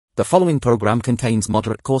The following program contains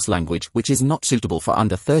moderate coarse language which is not suitable for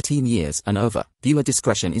under 13 years and over. Viewer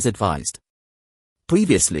discretion is advised.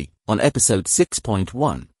 Previously, on episode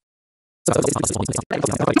 6.1.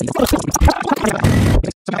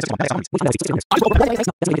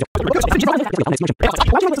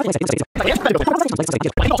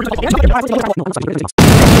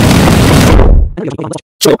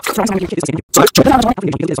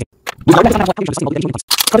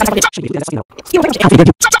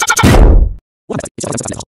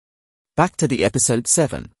 Back to the episode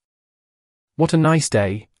 7. What a nice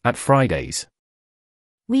day, at Fridays.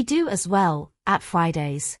 We do as well, at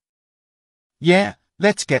Fridays. Yeah,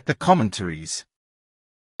 let's get the commentaries.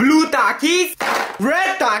 Blue Takis,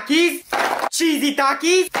 red Takis, cheesy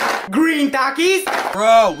Takis, green Takis.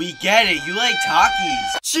 Bro, we get it, you like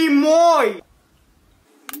Takis. Chimoy.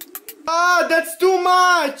 Ah, that's too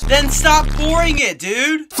much. Then stop pouring it,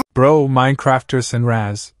 dude. Bro, Minecrafters and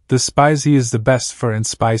Raz, the spicy is the best for in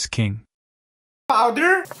Spice King.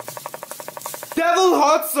 Powder? Devil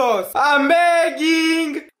hot sauce. I'm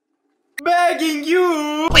begging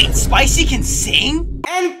you. Wait, Spicy can sing?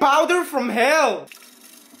 And powder from hell.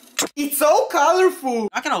 It's so colorful.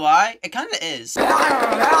 Not gonna lie, it kinda is.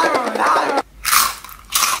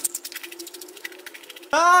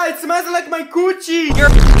 Ah, it smells like my coochie.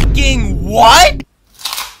 You're f***ing what?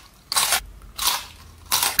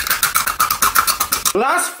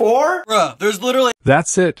 Last 4? Bruh, there's literally—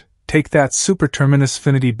 That's it. Take that Super Terminus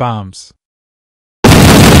Finity bombs.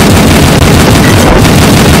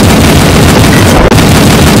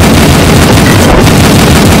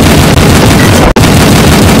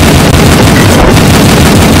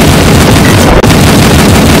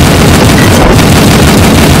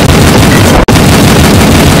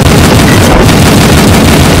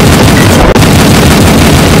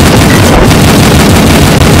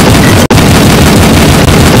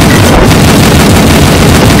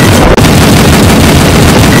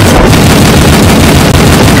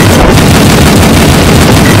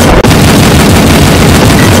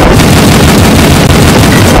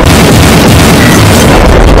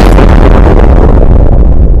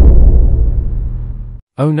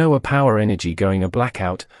 Oh no, a power energy going a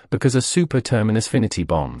blackout, because a super terminus finity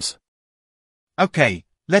bombs. Okay,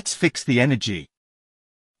 let's fix the energy.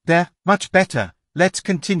 There, much better. Let's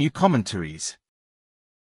continue commentaries.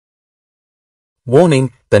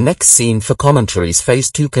 Warning, the next scene for Commentaries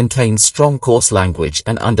Phase 2 contains strong coarse language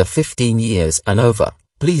and under 15 years and over.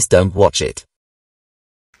 Please don't watch it.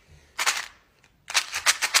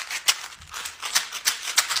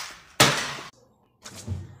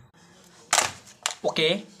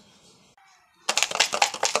 Okay.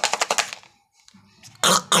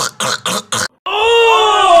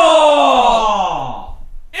 Oh!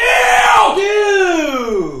 Ew!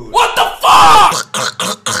 Dude! What the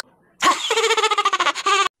fuck?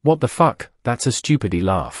 What the fuck, that's a stupidity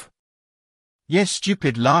laugh. Yes,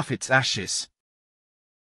 stupid laugh, it's ashes.